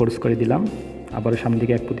হাতের সুতো দিয়ে কোর্স করে দিলাম। আবারও সামনে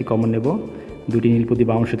দিকে এক পুঁতি কমন নেব, দুটি নীল পুঁতি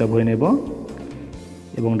বাম সুতা ভরে নেব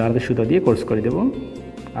এবং ডান হাতের সুতো দিয়ে কোর্স করে দেব।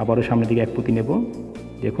 আবারও সামনের দিকে এক পুঁতি নেব।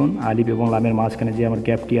 দেখুন আলিফ এবং লামের মাঝখানে যে আমার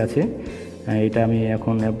গ্যাপটি আছে এটা আমি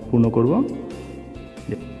এখন পূর্ণ করব।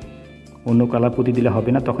 অন্য কালার পুঁতি দিলে হবে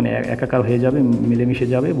না, তখন একাকার হয়ে যাবে, মিলেমিশে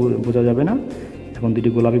যাবে, বোঝা যাবে না। এখন দুটি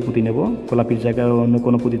গোলাপি পুঁতি নেব, গোলাপির জায়গায় অন্য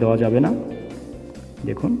কোনো পুঁতি দেওয়া যাবে না।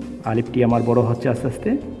 দেখুন আলিফটি আমার বড় হচ্ছে আস্তে আস্তে।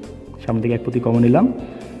 সামনে দিকে এক পুঁতি কমন নিলাম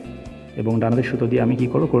এবং ডান হাতের সুতো দিয়ে আমি কী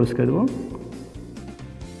করবো, কোর্স করে দেবো।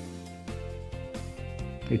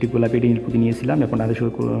 একটি গোলাপি নীল পুঁতি নিয়েছিলাম, এখন ডান হাতের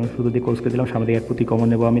সুতো দিয়ে কোর্স করে দিলাম। সামনে দিকে এক পুঁতি কমন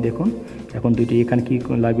নেব আমি। দেখুন এখন দুইটি এখানে কী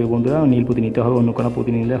লাগবে বন্ধুরা, নীল পুঁতি নিতে হবে, অন্য কোনো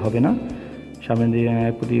পুঁতি নিলে হবে না। সামনে দিয়ে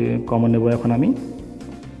এক পুঁতি কমন নেব এখন আমি।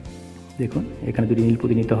 দেখুন এখানে দুটি নীল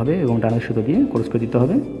পুঁতি নিতে হবে এবং ডান হাতের সুতো দিয়ে কোর্স করে দিতে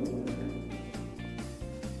হবে।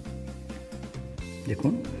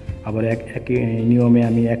 দেখুন আবার একই নিয়মে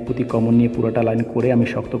আমি এক পুঁতি কমন নিয়ে পুরোটা লাইন করে আমি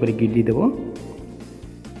শক্ত করে গিট দিয়ে দেবো।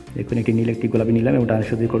 দেখুন একটি নীল একটি গোলাপি নিলাম এবং ডান হাতের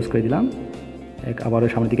সুতো দিয়ে কোর্স করে দিলাম। আবারও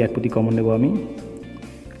সামনের দিকে এক পুঁতি কমন নেব আমি।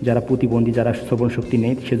 যারা প্রতিবন্ধী, যারা শ্রবণ শক্তি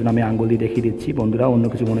নেই, সেজন্য আমি আঙ্গুল দিয়ে দেখিয়ে দিচ্ছি বন্ধুরা, অন্য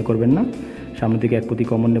কিছু মনে করবেন না। সামনের দিকে এক পুঁতি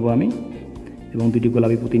কমন নেব আমি এবং দুটি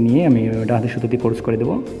গোলাপি পুঁতি নিয়ে আমি ডান হাতের সুতো দিয়ে কোর্স করে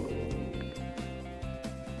দেবো।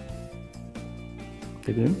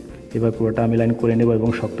 দেখুন এবার পুরোটা আমি লাইন করে নেব এবং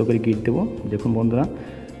শক্ত করে গিট দেবো। দেখুন বন্ধুরা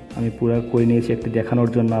আমি পুরো করে নিয়েছি, একটু দেখানোর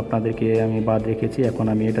জন্য আপনাদেরকে আমি বাদ রেখেছি। এখন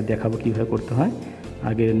আমি এটা দেখাবো কীভাবে করতে হয়।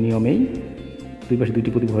 আগের নিয়মেই দুই পাশে দুটি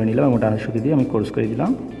পুঁতি ভরে নিলাম এবং ডান হাতের সুতো দিয়ে আমি কোর্স করে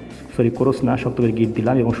দিলাম, কোর্স না, শক্ত করে গিট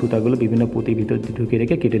দিলাম এবং সুতাগুলো বিভিন্ন পুঁতির ভিতর ঢুকিয়ে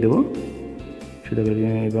রেখে কেটে দেবো। সুতাগুলো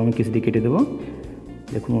এবং কিছু দিয়ে কেটে দেবো।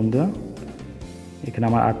 দেখুন বন্ধুরা এখানে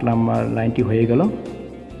আমার 8 নম্বর লাইনটি হয়ে গেল।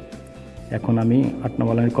 এখন আমি 8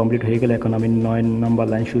 নম্বর লাইন কমপ্লিট হয়ে গেলে এখন আমি 9 নম্বর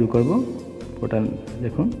লাইন শুরু করব। ওটা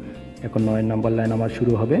দেখুন এখন 9 নম্বর লাইন আমার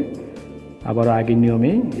শুরু হবে। আবার আগের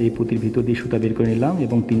নিয়মে এই পুঁতির ভিতর দিয়ে সুতা বের করে নিলাম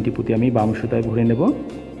এবং 3টি পুঁতি আমি বাম সুতায় ভরে নেব,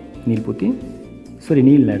 নীল পুঁতি,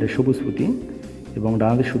 নীল না, এটা সবুজ পুঁতি, এবং ডান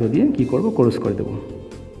হাতের সুতো দিয়ে কী করব, কোর্স করে দেব।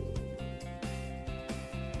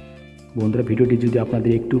 বন্ধুরা ভিডিওটি যদি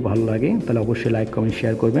আপনাদের একটু ভালো লাগে তাহলে অবশ্যই লাইক, কমেন্ট,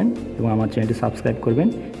 শেয়ার করবেন এবং আমার চ্যানেলটি সাবস্ক্রাইব করবেন।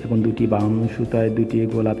 এখন দুটি বাম সুতায় দুটি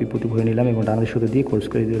গোলাপি পুঁতি ভরে নিলাম এবং ডান হাতের সুতো দিয়ে কোর্স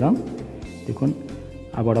করে দিলাম। দেখুন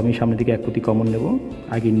আবার আমি সামনের দিকে এক পুঁতি কমন নেব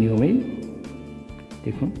আগের নিয়মেই।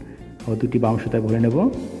 দেখুন আবার দুটি বাম সুতায় ভরে নেব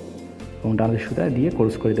এবং ডান হাতের সুতায় দিয়ে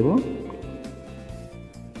কোর্স করে দেব।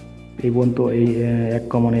 এই পর্যন্ত এই এক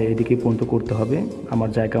কমনে এইদিকে পর্যন্ত করতে হবে আমার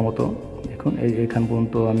জায়গা মতো। দেখুন এখান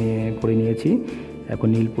পর্যন্ত আমি করে নিয়েছি। এখন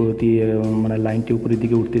নীল পুঁতি মানে লাইনটি উপরের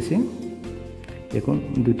দিকে উঠতেছে। দেখুন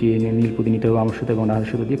দুটি নীল পুঁতি নিতে হবে বাম সুতো এবং ডান হাতের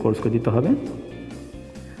সুতো দিয়ে কোর্স করে দিতে হবে।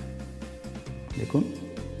 দেখুন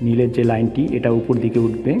নীলের যে লাইনটি এটা উপর দিকে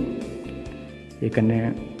উঠবে। এখানে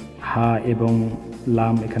হা এবং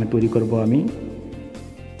লাম এখানে তৈরি করব আমি।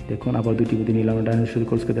 দেখুন আবার দুটি পুঁতি নিলাম, ডান হাতের সুতো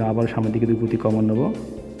কোর্স করে দিলাম। আবার সামনের দিকে দুই পুঁতি কমন নেব।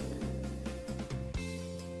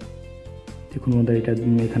 দেখুন বন্ধুরা এটা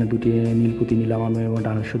এখানে দুটি নীল পুঁতি নিলাম আমি এবং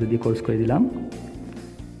ডান হাতের সুতো দিয়ে কোর্স করে দিলাম।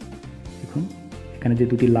 দেখুন এখানে যে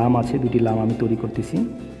দুটি লাম আছে, দুটি লাম আমি তৈরি করতেছি।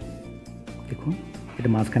 দেখুন এটা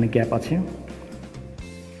মাঝখানে গ্যাপ আছে,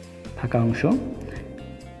 ফাঁকা অংশ।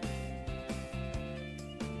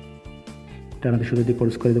 ডান হাতের সুতো দিয়ে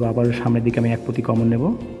কোর্স করে দেবো। আবার সামনের দিকে আমি এক পুঁতি কমন নেব।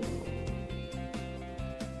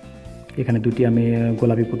 এখানে দুটি আমি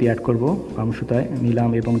গোলাপি পুঁতি অ্যাড করব, বাম সুতায় নিলাম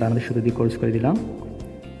এবং ডান হাতের সুতো দিয়ে কোর্স করে দিলাম।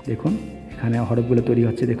 দেখুন এখানে হরফগুলো তৈরি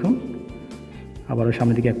হচ্ছে। দেখুন আবারও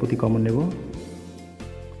সামনের দিকে এক পুঁতি কমন নেব।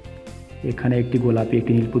 এখানে একটি গোলাপি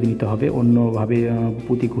একটি নীল পুঁতি নিতে হবে, অন্যভাবে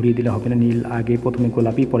পুঁতি ঘুরিয়ে দিলে হবে না। নীল আগে প্রথমে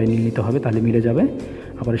গোলাপি পরে নীল নিতে হবে, তাহলে মিলে যাবে।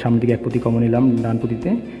 আবার সামনের দিকে এক পুঁতি কমন নিলাম, ডান পুঁতিতে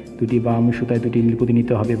দুটি বাম সুতায় দুটি নীল পুঁতি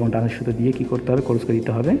নিতে হবে এবং ডান সুতো দিয়ে কী করতে হবে, কোর্স করে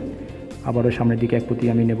দিতে হবে। আবারও সামনের দিকে এক পুঁতি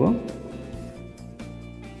আমি নেব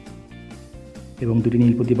এবং দুটি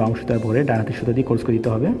নীল পুঁতি বাম সুতায় ভরে ডান হাতের সুতো দিয়ে কোর্স করে দিতে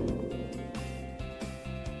হবে।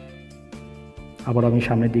 আবার আমি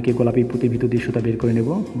সামনের দিকে গোলাপি পুঁতির ভিতর দিয়ে সুতা বের করে নেব,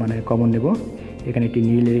 মানে কমন নেব। এখানে একটি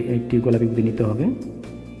নীল একটি গোলাপি পুঁতি নিতে হবে।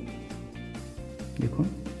 দেখুন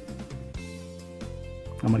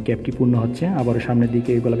আমার গ্যাপটি পূর্ণ হচ্ছে। আবার সামনের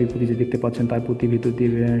দিকে গোলাপি পুঁতি যে দেখতে পাচ্ছেন তার পুঁতির ভিতর দিয়ে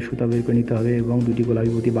সুতা বের করে নিতে হবে এবং দুটি গোলাপি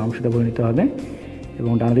পুঁতি বাম সুতা ভরে নিতে হবে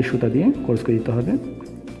এবং ডান হাতের সুতা দিয়ে কোর্স করে দিতে হবে।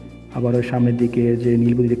 আবারও সামনের দিকে যে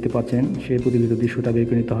নীল পুঁতি দেখতে পাচ্ছেন সেই পুঁতির ভিতর দিয়ে সুতা বের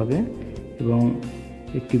করে নিতে হবে এবং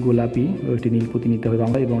একটি গোলাপি ও একটি নীল পুঁতি নিতে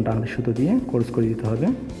হবে এবং ডান হাতের সুতো দিয়ে কোর্স করে দিতে হবে।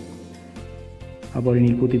 আবার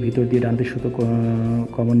নীল পুঁতির ভিতর দিয়ে ডান হাতের সুতো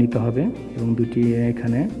কমন নিতে হবে এবং দুটি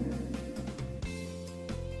এখানে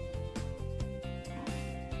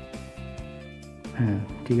হ্যাঁ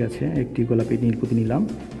ঠিক আছে, একটি গোলাপি নীল পুঁতি নিলাম,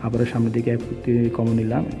 আবারও সামনের দিকে এক পুঁতি কমন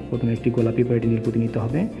নিলাম। প্রথমে একটি গোলাপি পরে একটি নীল পুঁতি নিতে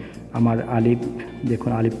হবে। আমার আলিফ,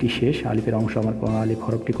 দেখুন আলিফটি শেষ, আলিফের অংশ আমার আলিফ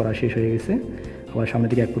হরফটি করা শেষ হয়ে গেছে। আবার সামনের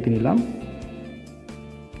দিকে এক পুঁতি নিলাম।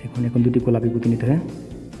 এখন দুটি গোলাপি পুঁতি নিতে হয়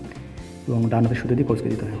এবং ডান হাতের সুতো দিয়ে কোর্স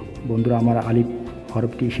করে দিতে হয়। বন্ধুরা, আমার আলিফ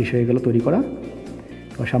হরফটি শেষ হয়ে গেল তৈরি করা।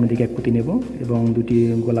 এবার সামনের দিকে এক পুঁতি নেব এবং দুটি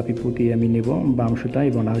গোলাপি পুঁতি আমি নেব বাম সুতা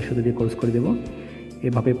এবং ডান সুতো দিয়ে কোর্স করে দেবো।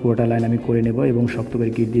 এভাবে পুরোটা লাইন আমি করে নেব এবং শক্ত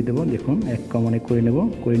করে গিট দিয়ে দেবো। দেখুন এক কমনে করে নেব,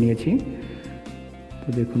 করে নিয়েছি। তো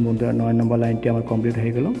দেখুন বন্ধুরা, 9 নম্বর লাইনটি আমার কমপ্লিট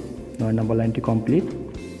হয়ে গেল। 9 নম্বর লাইনটি কমপ্লিট।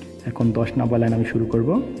 এখন 10 নম্বর লাইন আমি শুরু করব।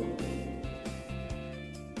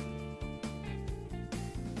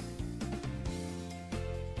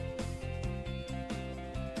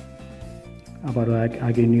 আবারও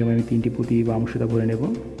আগের নিয়মে আমি 3টি পুঁতি বাম সুতা ভরে নেব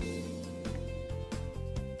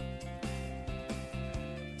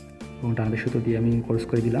এবং ডান সুতো দিয়ে আমি কোর্স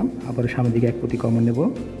করে দিলাম। আবার সামনের দিকে এক পুঁতি কমন নেব,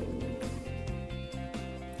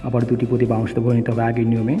 আবার 2টি পুঁতি বাম সুতো ভরে নিতে হবে আগের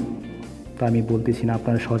নিয়মে। তা আমি বলতেছি না,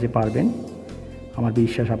 আপনারা সহজে পারবেন, আমার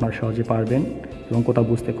বিশ্বাস আপনারা সহজে পারবেন। এবং কোথাও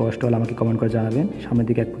বুঝতে কষ্ট হলে আমাকে কমেন্ট করে জানাবেন। সামনের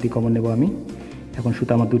দিকে এক পুঁতি কমন নেব আমি। এখন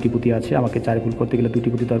সুতো আমার 2টি পুঁতি আছে, আমাকে 4 ফুল করতে গেলে 2টি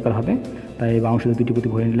পুঁতি দরকার হবে, তাই বাম সুতো 2টি পুঁতি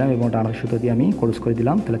ভরে নিলাম এবং ডান সুতো দিয়ে আমি কোর্স করে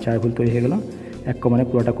দিলাম। তাহলে 4 ফুল তৈরি হয়ে গেল। এক কমনে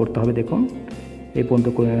পুরোটা করতে হবে। দেখুন এই পর্যন্ত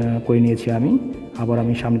করে নিয়েছি আমি। আবার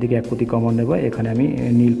আমি সামনের দিকে এক পুঁতি কমন নেব, এখানে আমি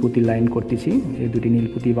নীল পুঁতি লাইন করতেছি। এই 2টি নীল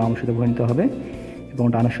পুঁতি বাম সুতো ভরে নিতে হবে এবং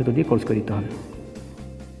ডান সুতো দিয়ে কোর্স করে দিতে হবে।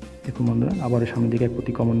 দেখুন বন্ধুরা, আবার সামনের দিকে এক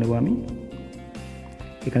পুঁতি কমন নেব আমি।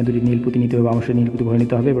 এখানে 2টি নীল পুঁতি নিতে হবে, বাম সুতো নীল পুঁতি ভরে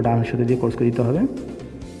নিতে হবে এবং ডান সুতো দিয়ে কোর্স করে দিতে হবে।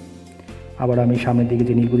 আবার আমি সামনের দিকে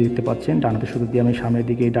যে নীল পুঁতি দেখতে পাচ্ছেন, ডান হাতের সুতো দিয়ে আমি সামনের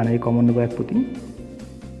দিকে ডানে কমন নেব এক পুঁতি।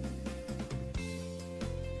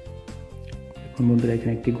 এখন বন্ধুরা,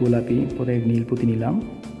 এখানে একটি গোলাপি পরে নীল পুঁতি নিলাম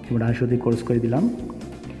এবং ডান সুতো দিয়ে কোর্স করে দিলাম।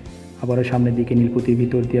 আবারও সামনের দিকে নীল পুঁতির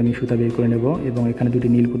ভিতর দিয়ে আমি সুতা বের করে নেব এবং এখানে 2টি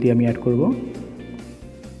নীল পুঁতি আমি অ্যাড করব।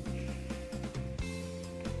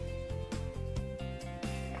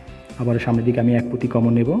 আবার সামনের দিকে আমি এক পুঁতি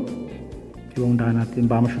কমন নেব এবং ডান হাতে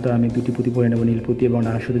বাম সুতো আমি 2টি পুঁতি পরে নেব নীল পুঁতি এবং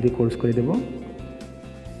ডান সুতো দিয়ে কোর্স করে দেব।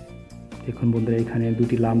 দেখুন বন্ধুরা, এখানে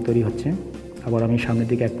 2টি লাম তৈরি হচ্ছে। আবার আমি সামনের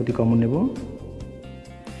দিকে এক পুঁতি কমন নেব,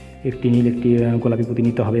 একটি নীল একটি গোলাপি পুঁতি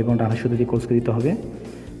নিতে হবে এবং ডান সুতো দিয়ে কোর্স করে দিতে হবে।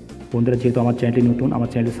 বন্ধুরা, যেহেতু আমার চ্যানেলটি নতুন, আমার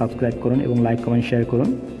চ্যানেলটি সাবস্ক্রাইব করুন এবং লাইক কমেন্ট শেয়ার করুন।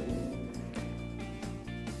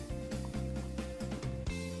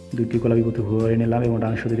 2টি গোলাপি পুঁতি ভরে নিলাম এবং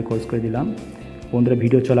ডান সুতো দিয়ে কোর্স করে দিলাম। বন্ধুরা,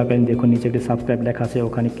 ভিডিও চলাকালীন দেখুন নিচে একটি সাবস্ক্রাইব লেখা আছে,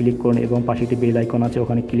 ওখানে ক্লিক করুন এবং পাশে একটি বেল আইকন আছে,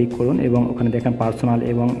 ওখানে ক্লিক করুন এবং ওখানে দেখেন পার্সোনাল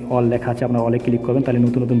এবং অল লেখা আছে, আপনারা অলে ক্লিক করবেন। তাহলে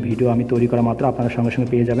নতুন নতুন ভিডিও আমি তৈরি করা মাত্র আপনারা সঙ্গে সঙ্গে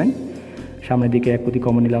পেয়ে যাবেন। সামনের দিকে এক পুঁতি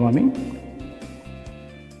কমন নিলাম আমি।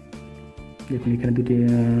 দেখুন এখানে 2টি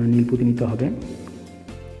নীল পুঁতি নিতে হবে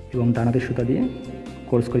এবং ডান হাতের সুতা দিয়ে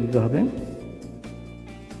কোর্স করে দিতে হবে।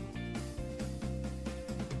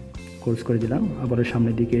 কোর্স করে দিলাম। আবারও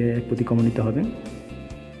সামনের দিকে এক পুঁতি কমন নিতে হবে।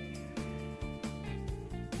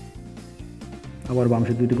 আবার বাম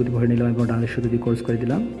সুতো 2টি পুঁতি ভরে নিলাম এবং ডান সুতো দিয়ে কোর্স করে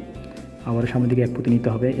দিলাম। আবার সামনের দিকে এক পুঁতি নিতে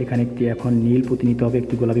হবে, এখানে একটি এখন নীল পুঁতি নিতে হবে,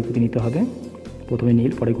 একটি গোলাপি পুঁতি নিতে হবে। প্রথমে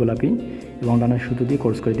নীল পরে গোলাপি এবং ডান সুতো দিয়ে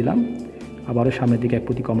কোর্স করে দিলাম। আবারও সামনের দিকে এক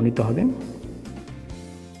পুঁতি কমন নিতে হবে।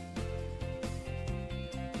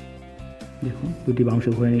 দেখুন 2টি বাম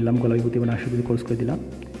সুতো ভরে নিলাম, গোলাপি পুঁতি এবং ডান সুতো দিয়ে কোর্স করে দিলাম।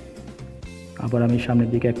 আবার আমি সামনের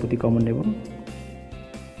দিকে এক পুঁতি কমন নেব,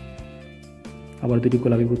 আবার 2টি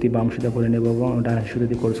গোলাপি পুঁতি বাম সুতো ভরে নেব এবং ডান সুতো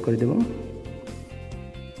দিয়ে কোর্স করে দেব।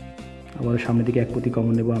 আবার সামনের দিকে এক পুঁতি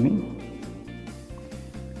কমন নেব আমি।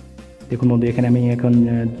 দেখুন বন্ধু, এখানে আমি এখন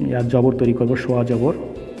জবর তৈরি করব, সোয়া জবর,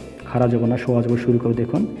 খাড়া জবর না, সোয়া জবর শুরু করব।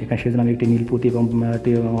 দেখুন এখানে সেজন্য আমি একটি নীল পুঁতি এবং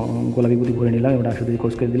একটি গোলাপি পুঁতি ভরে নিলাম এবং ডান সুতো দিয়ে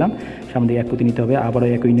কোর্স করে দিলাম। সামনে দিকে এক পুঁতি নিতে হবে, আবারও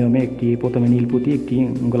একই নিয়মে একটি প্রথমে নীল পুঁতি একটি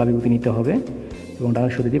গোলাপি পুঁতি নিতে হবে এবং ডান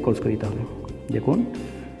সুতো দিয়ে কোর্স করে দিতে হবে। দেখুন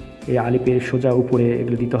এই আলিপের সোজা উপরে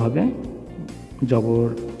এগুলো দিতে হবে, জবর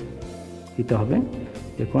দিতে হবে।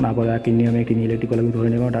 দেখুন আবার একই নিয়মে একটি নীল একটি গোলাপি ধরে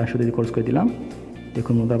নেব, ডান সুতো দিয়ে কোর্স করে দিলাম।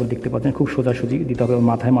 দেখুন বন্ধু, আবার দেখতে পাচ্ছেন খুব সোজাসুজি দিতে হবে,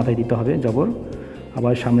 মাথায় মাথায় দিতে হবে জবর।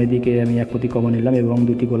 আবার সামনের দিকে আমি এক পুঁতি কমন নিলাম এবং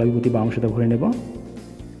 2টি গোলাপি পুঁতি বাম সুতো ভরে নেব।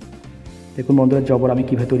 দেখুন বন্ধুরা, জবর আমি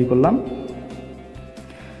কীভাবে তৈরি করলাম।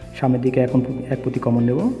 সামনের দিকে এখন এক পুঁতি কমন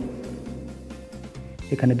নেব,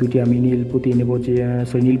 এখানে 2টি আমি নীল পুঁতি নেব, যে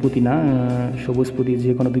নীল পুঁতি না, সবুজ পুঁতি,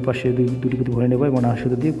 যে কোনো 2 পাশে 2টি পুঁতি ভরে নেব এবং ডান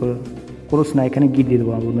সুতো দিয়ে ক্রস না, এখানে গিট দিয়ে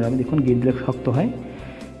দেবো বন্ধুরা। আমি দেখুন গিট দিলে শক্ত হয়,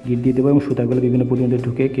 গিট দিয়ে দেবো এবং সুতাগুলো বিভিন্ন পুঁতির মধ্যে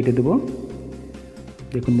ঢুকে কেটে দেবো।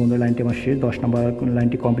 দেখুন বন্ধুরা, লাইনটি আমার শেষ, 10 নম্বর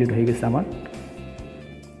লাইনটি কমপ্লিট হয়ে গেছে আমার।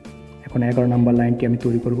 এখন 11 নম্বর লাইনটি আমি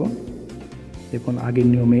তৈরি করব। দেখুন আগের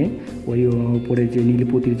নিয়মে ওই উপরে যে নীল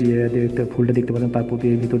পুঁতির যে ফুলটা দেখতে পাচ্ছেন তার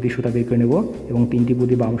পুঁতির ভিতর দিয়ে সুতা বের করে নেব এবং 3টি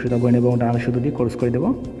পুঁতি বাম সুতা ভরে নেব এবং ডান সুতো দিয়ে ক্রস করে দেবো।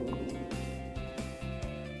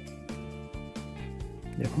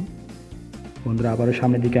 দেখুন বন্ধুরা, আবারও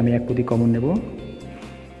সামনের দিকে আমি এক পুঁতি কমন নেব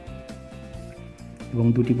এবং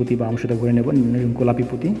দুটি পুঁতি বাম সুতা ভরে নেব গোলাপি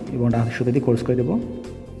পুঁতি এবং ডান সুতা দিয়ে কোর্স করে দেবো।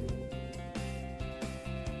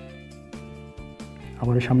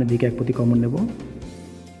 আবারও সামনের দিকে এক পুঁতি কমন নেব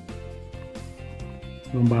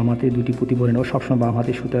এবং বাম হাতে দুটি পুঁতি ভরে নেব। সবসময় বাম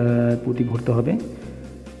হাতে সুতা পুঁতি ভরতে হবে।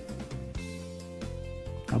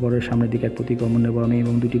 আবারও সামনের দিকে এক পুঁতি কমন নেব আমি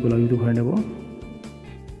এবং দুটি গোলাপি পুঁতি ভরে নেব।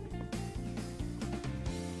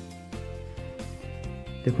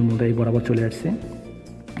 দেখুন বন্ধুরা, এই বরাবর চলে আসছে।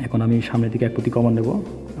 এখন আমি সামনের দিকে এক পুঁতি কমন নেব।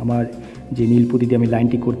 আমার যে নীল পুঁতি দিয়ে আমি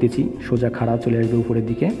লাইনটি করতেছি সোজা খাড়া চলে আসবে উপরের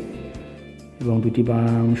দিকে এবং দুটি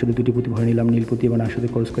বাম শুধু দুটি পুঁতি ভরে নিলাম নীল পুঁতি এবং ডান সুতা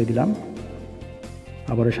ক্রস করে দিলাম।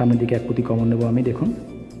 আবারও সামনের দিকে এক পুঁতি কমন নেব আমি। দেখুন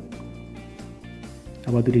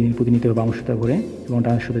আবার দুটি নীল পুঁতি নিতে হবে বাম সুতা ভরে এবং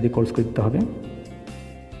ডান সুতা দিয়ে ক্রস করে দিতে হবে।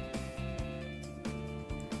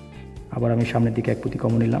 আবার আমি সামনের দিকে এক পুঁতি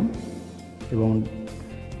কমন নিলাম এবং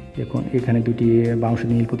দেখুন এখানে দুটি বাম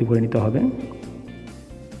সুতা নীল পুঁতি ভরে নিতে হবে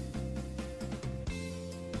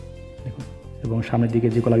এবং সামনের দিকে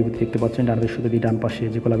যে গোলাপি পুঁতি দেখতে পাচ্ছেন ডান সুতা দিয়ে ডান পাশে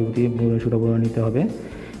যে গোলাপি পুঁতি সুতা ভরে নিতে হবে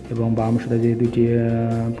এবং বাম সুতা দিয়ে দুটি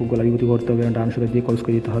গোলাপি পুঁতি ভরতে হবে এবং ডান সুতা দিয়ে ক্রস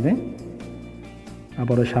করে দিতে হবে।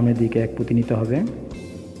 আবারও সামনের দিকে এক পুঁতি নিতে হবে।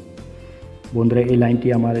 বন্ধুরা, এই লাইনটি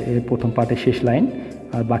আমার প্রথম পার্টের শেষ লাইন,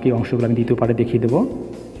 আর বাকি অংশগুলো আমি দ্বিতীয় পার্টে দেখিয়ে দেবো।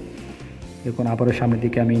 দেখুন আবারও সামনের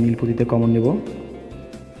দিকে আমি নীল পুঁতিতে কমন নেব।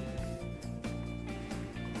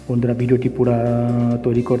 বন্ধুরা, ভিডিওটি পুরো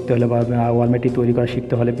তৈরি করতে হলে বা ওয়ালমেটটি তৈরি করা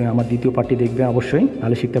শিখতে হলে আমার দ্বিতীয় পার্টটি দেখবেন অবশ্যই,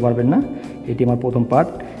 নাহলে শিখতে পারবেন না। এটি আমার প্রথম পার্ট।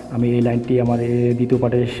 আমি এই লাইনটি আমার দ্বিতীয়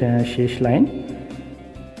পার্টের শেষ লাইন।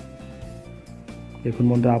 দেখুন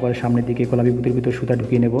বন্ধুরা, আবার সামনের দিকে গোলাপি পুঁতির ভিতরে সুতা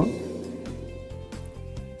ঢুকিয়ে নেব।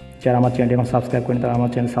 যারা আমার চ্যানেলটি এখন সাবস্ক্রাইব করেন তারা আমার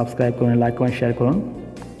চ্যানেল সাবস্ক্রাইব করুন, লাইক করুন, শেয়ার করুন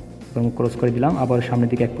এবং ক্রস করে দিলাম। আবার সামনের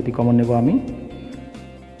দিকে এক পুঁতি কমন নেব আমি।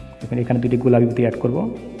 দেখুন এখানে দুটি গোলাপি পুঁতি অ্যাড করব।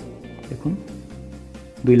 দেখুন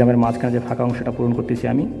দুই লামের মাঝখানে যে ফাঁকা অংশটা পূরণ করতেছি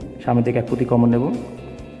আমি। সামনের দিকে এক পুঁতি কমন নেব।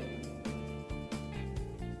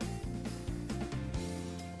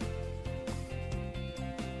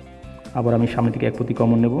 আবার আমি সামনের দিকে এক পুঁতি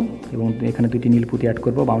কমন নেব এবং এখানে দুটি নীল পুঁতি অ্যাড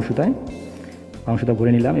করব বাম সুতায়। বাম সুতা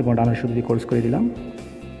ভরে নিলাম এবং ডান সুতা দিয়ে কোর্স করে দিলাম।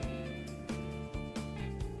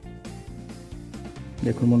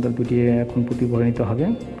 দেখুন বন্ধুরা, দুটি এখন পুঁতি ভরে নিতে হবে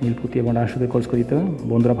নীল পুঁতি এবং ডান সুতা কোর্স করে দিতে হবে।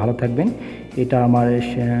 বন্ধুরা ভালো থাকবেন। এটা আমার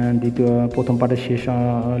প্রথম পার্টের শেষ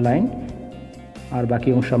লাইন, আর বাকি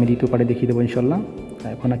অংশ আমি দ্বিতীয় পার্টে দেখিয়ে দেবো ইনশাল্লাহ।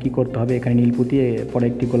 এখন কী করতে হবে, এখানে নীল পুঁতি পরে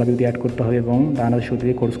একটি গোলাপি পুঁতি অ্যাড করতে হবে এবং ডান সুতা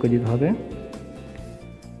দিয়ে কোর্স করে দিতে হবে।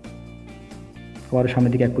 আবার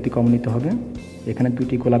সামনের দিকে এক পুঁতি কমন নিতে হবে। এখানে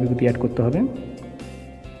দুটি গোলাপি পুঁতি অ্যাড করতে হবে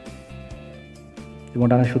এবং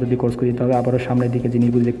ডানের সুতা দিয়ে কোর্স করে দিতে হবে। আবারও সামনের দিকে যে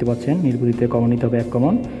নীল পুঁতি দেখতে পাচ্ছেন নীল পুঁতিতে কমন নিতে হবে এক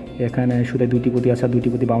কমন। এখানে সুতায় দুটি পুঁতি আছে, দুটি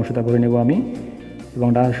পুঁতি বাম সুতা ভরে নেব আমি এবং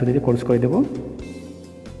ডানের সুতা দিয়ে কোর্স করে দেব।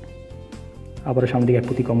 আবারও সামনের দিকে এক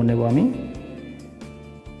পুঁতি কমন নেব আমি।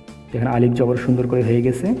 এখানে আলিফ জবর সুন্দর করে হয়ে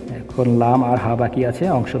গেছে। এখন লাম আর হা বাকি আছে,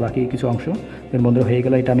 বাকি কিছু অংশ বন্ধুরা হয়ে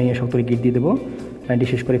গেল। এটা আমি শক্ত করে গিট দিয়ে দেবো। লাইনটি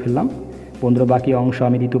শেষ করে ফেললাম। বন্ধুরা বাকি অংশ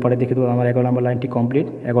আমি দ্বিতীয় পার্টে দেখে দেবো। আমার 11 নম্বর লাইনটি কমপ্লিট।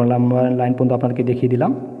 11 নম্বর লাইন পর্যন্ত আপনাদেরকে দেখিয়ে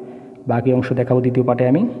দিলাম। বাকি অংশ দেখাবো দ্বিতীয় পার্টে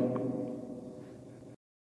আমি।